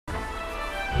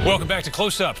Welcome back to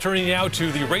Close Up. Turning now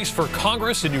to the race for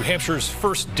Congress in New Hampshire's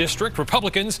 1st District.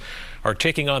 Republicans are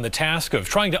taking on the task of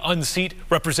trying to unseat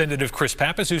Representative Chris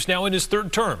Pappas, who's now in his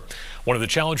 3rd term. One of the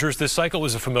challengers this cycle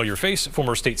is a familiar face,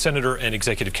 former state senator and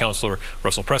executive counselor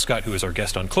Russell Prescott, who is our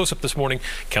guest on Close Up this morning.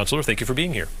 Counselor, thank you for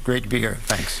being here. Great to be here.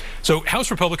 Thanks. So House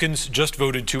Republicans just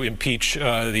voted to impeach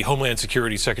the Homeland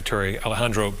Security Secretary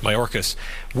Alejandro Mayorkas.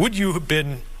 Would you have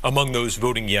been among those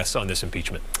voting yes on this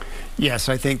impeachment? Yes,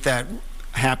 I think that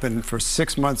happened for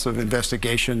 6 months of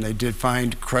investigation. They did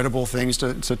find credible things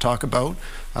to talk about,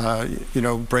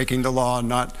 breaking the law,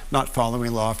 not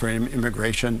following law for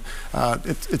immigration.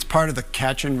 It's part of the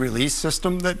catch and release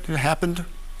system that happened,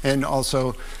 and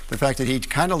also the fact that he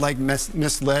kind of like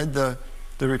misled the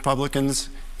Republicans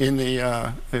in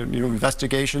the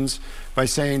investigations by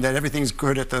saying that everything's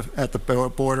good at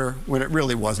the border when it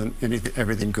really wasn't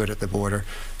everything good at the border.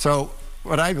 So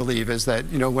what I believe is that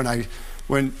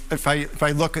if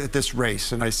I look at this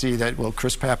race and I see that, well,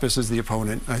 Chris Pappas is the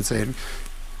opponent, I'd say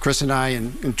Chris and I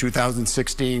in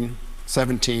 2016,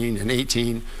 17, and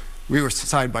 18, we were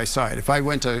side by side. If I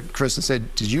went to Chris and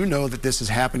said, did you know that this is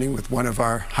happening with one of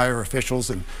our higher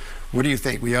officials, and what do you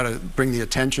think? We ought to bring the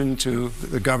attention to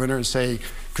the governor and say,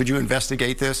 could you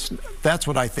investigate this? That's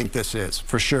what I think this is,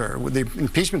 for sure. The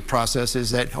impeachment process is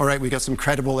that, all right, we got some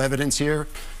credible evidence here.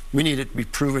 We need it to be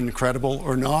proven credible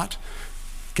or not.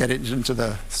 Get it into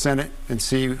the Senate and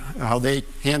see how they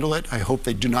handle it. I hope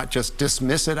they do not just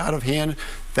dismiss it out of hand.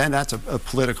 Then that's a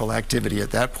political activity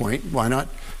at that point. Why not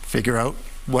figure out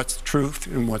what's truth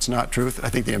and what's not truth? I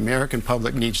think the American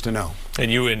public needs to know. And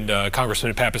you and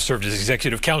Congressman Pappas served as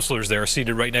executive counselors there,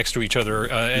 seated right next to each other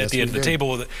at the end of the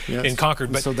table in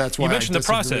Concord. But so that's why you mentioned the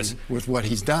process with what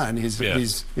he's done. He's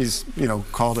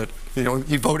called it.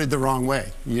 He voted the wrong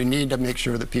way. You need to make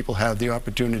sure that people have the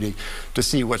opportunity to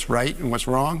see what's right and what's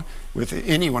wrong. With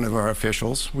any one of our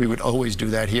officials, we would always do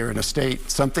that here in a state.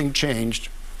 Something changed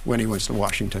when he went to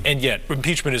Washington. And yet,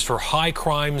 impeachment is for high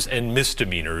crimes and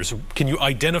misdemeanors. Can you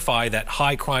identify that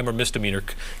high crime or misdemeanor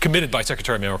committed by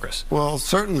Secretary Mayorkas? Well,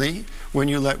 certainly, when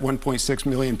you let 1.6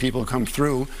 million people come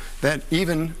through, that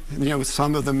even,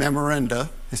 some of the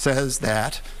memoranda says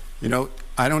that,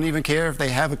 I don't even care if they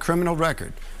have a criminal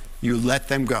record. You let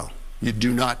them go. You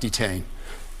do not detain.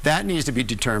 That needs to be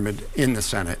determined in the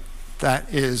Senate.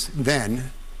 That's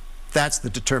the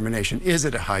determination. Is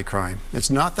it a high crime?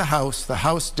 It's not the House. The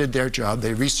House did their job.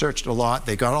 They researched a lot.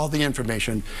 They got all the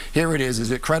information. Here it is. Is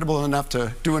it credible enough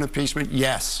to do an impeachment?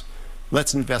 Yes.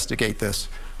 Let's investigate this.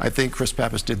 I think Chris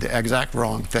Pappas did the exact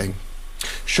wrong thing.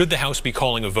 Should the House be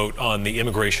calling a vote on the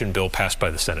immigration bill passed by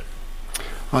the Senate?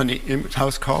 On the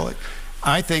House call it?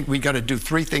 I think we got to do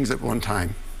 3 things at one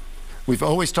time. We've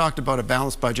always talked about a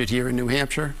balanced budget here in New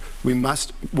Hampshire. We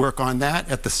must work on that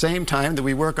at the same time that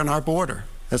we work on our border.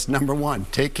 That's number 1.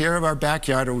 Take care of our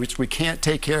backyard, or which we can't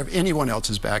take care of anyone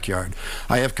else's backyard.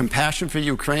 I have compassion for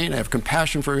Ukraine. I have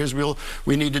compassion for Israel.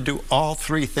 We need to do all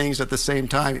 3 things at the same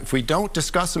time. If we don't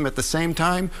discuss them at the same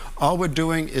time, all we're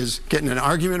doing is getting an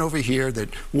argument over here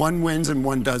that one wins and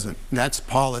one doesn't. And that's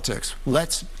politics.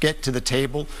 Let's get to the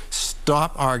table,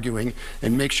 stop arguing,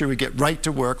 and make sure we get right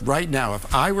to work right now.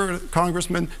 If I were a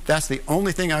congressman, that's the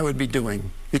only thing I would be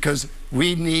doing, because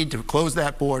we need to close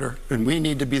that border, and we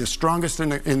need to be the strongest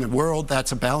in the world.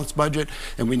 That's a balanced budget,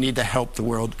 and we need to help the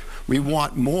world. We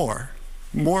want more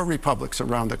republics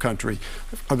around the country,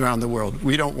 around the world.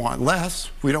 We don't want less.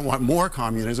 We don't want more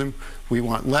communism. We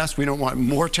want less. We don't want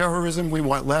more terrorism. We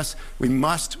want less. We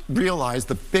must realize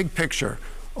the big picture,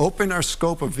 open our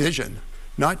scope of vision,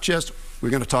 not just we're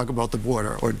going to talk about the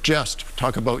border or just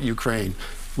talk about Ukraine.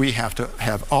 We have to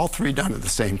have all 3 done at the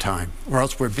same time, or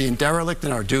else we're being derelict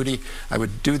in our duty. I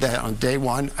would do that on day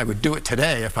 1. I would do it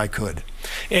today if I could.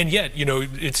 And yet,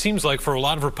 it seems like for a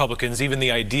lot of Republicans, even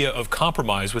the idea of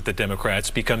compromise with the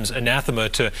Democrats becomes anathema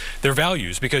to their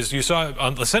values, because you saw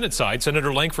on the Senate side,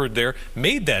 Senator Lankford there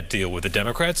made that deal with the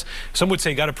Democrats. Some would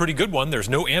say got a pretty good one. There's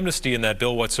no amnesty in that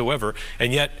bill whatsoever.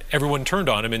 And yet everyone turned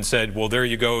on him and said, well, there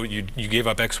you go. You gave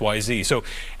up X, Y, Z. So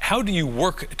how do you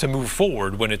work to move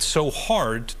forward when it's so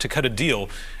hard to cut a deal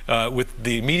with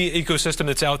the media ecosystem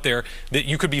that's out there that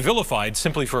you could be vilified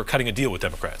simply for cutting a deal with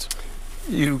Democrats?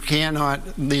 You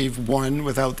cannot leave one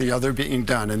without the other being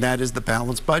done, and that is the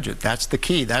balanced budget. That's the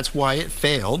key. That's why it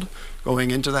failed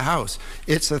going into the House.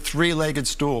 It's a 3-legged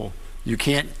stool. You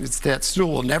can't, that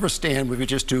stool will never stand with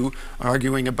just do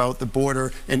arguing about the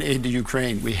border and aid to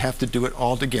Ukraine. We have to do it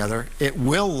all together. It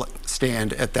will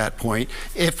stand at that point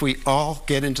if we all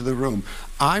get into the room.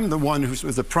 I'm the one who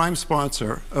was the prime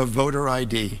sponsor of voter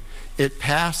ID. It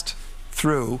passed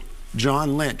through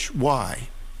John Lynch. Why?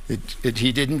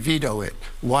 He didn't veto it.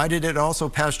 Why did it also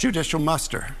pass judicial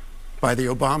muster by the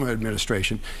Obama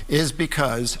administration? Is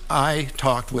because I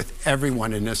talked with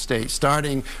everyone in this state,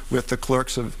 starting with the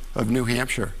clerks of New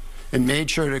Hampshire, and made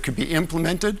sure that it could be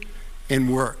implemented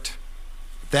and worked.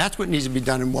 That's what needs to be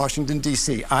done in Washington,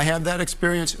 D.C. I have that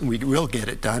experience, and we will get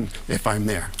it done if I'm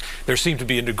there. There seem to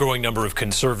be a growing number of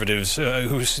conservatives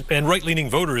and right-leaning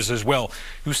voters as well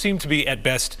who seem to be, at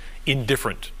best,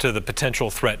 indifferent to the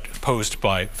potential threat posed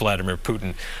by Vladimir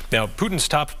Putin. Now, Putin's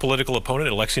top political opponent,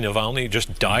 Alexei Navalny,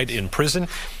 just died in prison.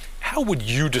 How would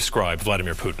you describe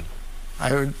Vladimir Putin?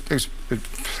 I would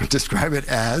describe it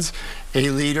as a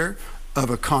leader of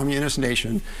a communist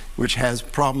nation which has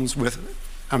problems with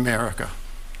America.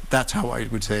 That's how I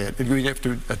would say it. We have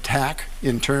to attack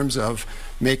in terms of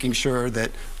making sure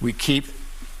that we keep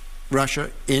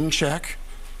Russia in check.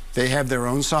 They have their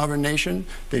own sovereign nation.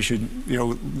 They should,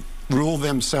 rule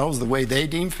themselves the way they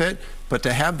deem fit. But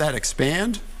to have that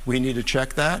expand, we need to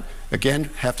check that.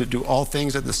 Again, have to do all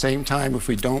things at the same time. If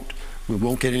we don't, we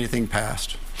won't get anything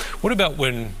passed. What about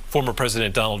when former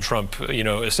President Donald Trump,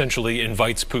 essentially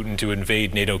invites Putin to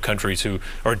invade NATO countries who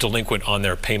are delinquent on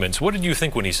their payments? What did you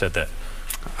think when he said that?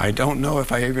 I don't know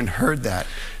if I even heard that.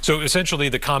 So essentially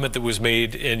the comment that was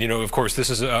made, and of course this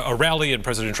is a rally and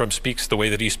President Trump speaks the way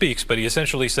that he speaks, but he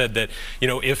essentially said that,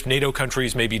 if NATO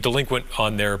countries may be delinquent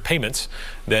on their payments,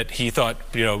 that he thought,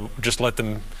 just let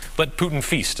Putin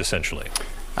feast, essentially.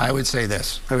 I would say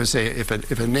this. I would say if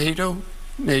a NATO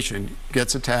nation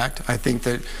gets attacked, I think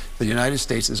that the United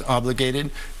States is obligated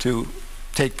to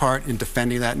take part in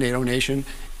defending that NATO nation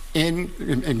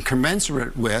in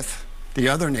commensurate with the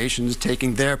other nations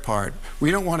taking their part.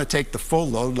 We don't want to take the full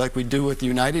load like we do with the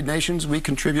United Nations. We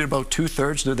contribute about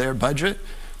 2/3 to their budget.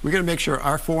 We're going to make sure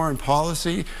our foreign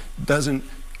policy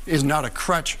is not a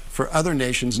crutch for other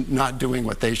nations not doing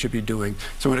what they should be doing.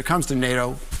 So when it comes to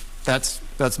NATO, that's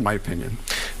my opinion.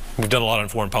 We've done a lot on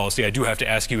foreign policy. I do have to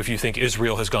ask you if you think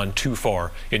Israel has gone too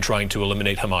far in trying to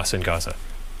eliminate Hamas in Gaza.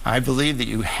 I believe that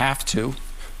you have to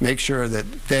make sure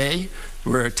that they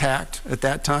were attacked at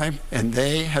that time, and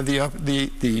they have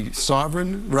the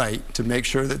sovereign right to make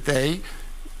sure that they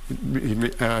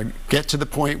get to the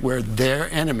point where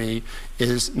their enemy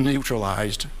is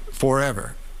neutralized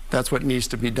forever. That's what needs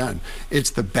to be done. It's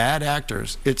the bad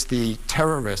actors, it's the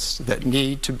terrorists that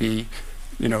need to be,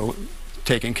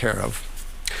 taken care of.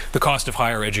 The cost of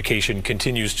higher education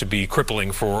continues to be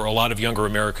crippling for a lot of younger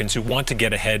Americans who want to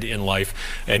get ahead in life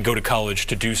and go to college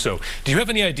to do so. Do you have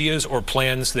any ideas or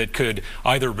plans that could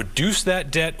either reduce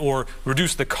that debt or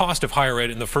reduce the cost of higher ed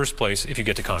in the first place if you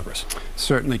get to Congress?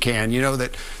 Certainly can. You know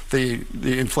that the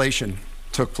inflation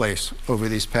took place over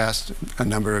these past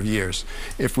number of years.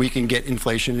 If we can get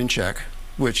inflation in check,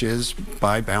 which is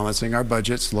by balancing our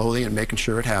budget slowly and making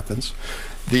sure it happens,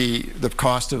 the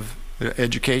cost of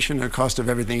education and the cost of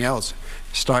everything else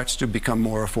starts to become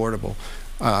more affordable.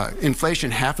 Inflation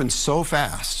happened so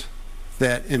fast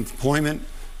that employment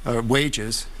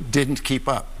wages didn't keep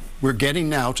up. We're getting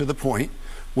now to the point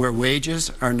where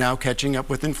wages are now catching up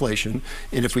with inflation,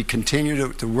 and if we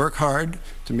continue to work hard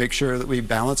to make sure that we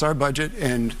balance our budget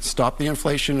and stop the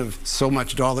inflation of so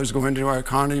much dollars going into our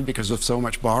economy because of so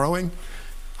much borrowing,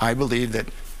 I believe that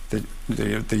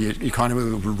the economy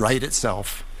will right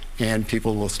itself, and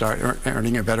people will start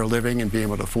earning a better living and being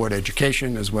able to afford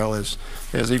education as well as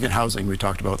even housing we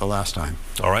talked about the last time.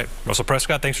 All right. Russell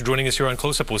Prescott, thanks for joining us here on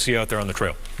Close Up. We'll see you out there on the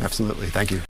trail. Absolutely. Thank you.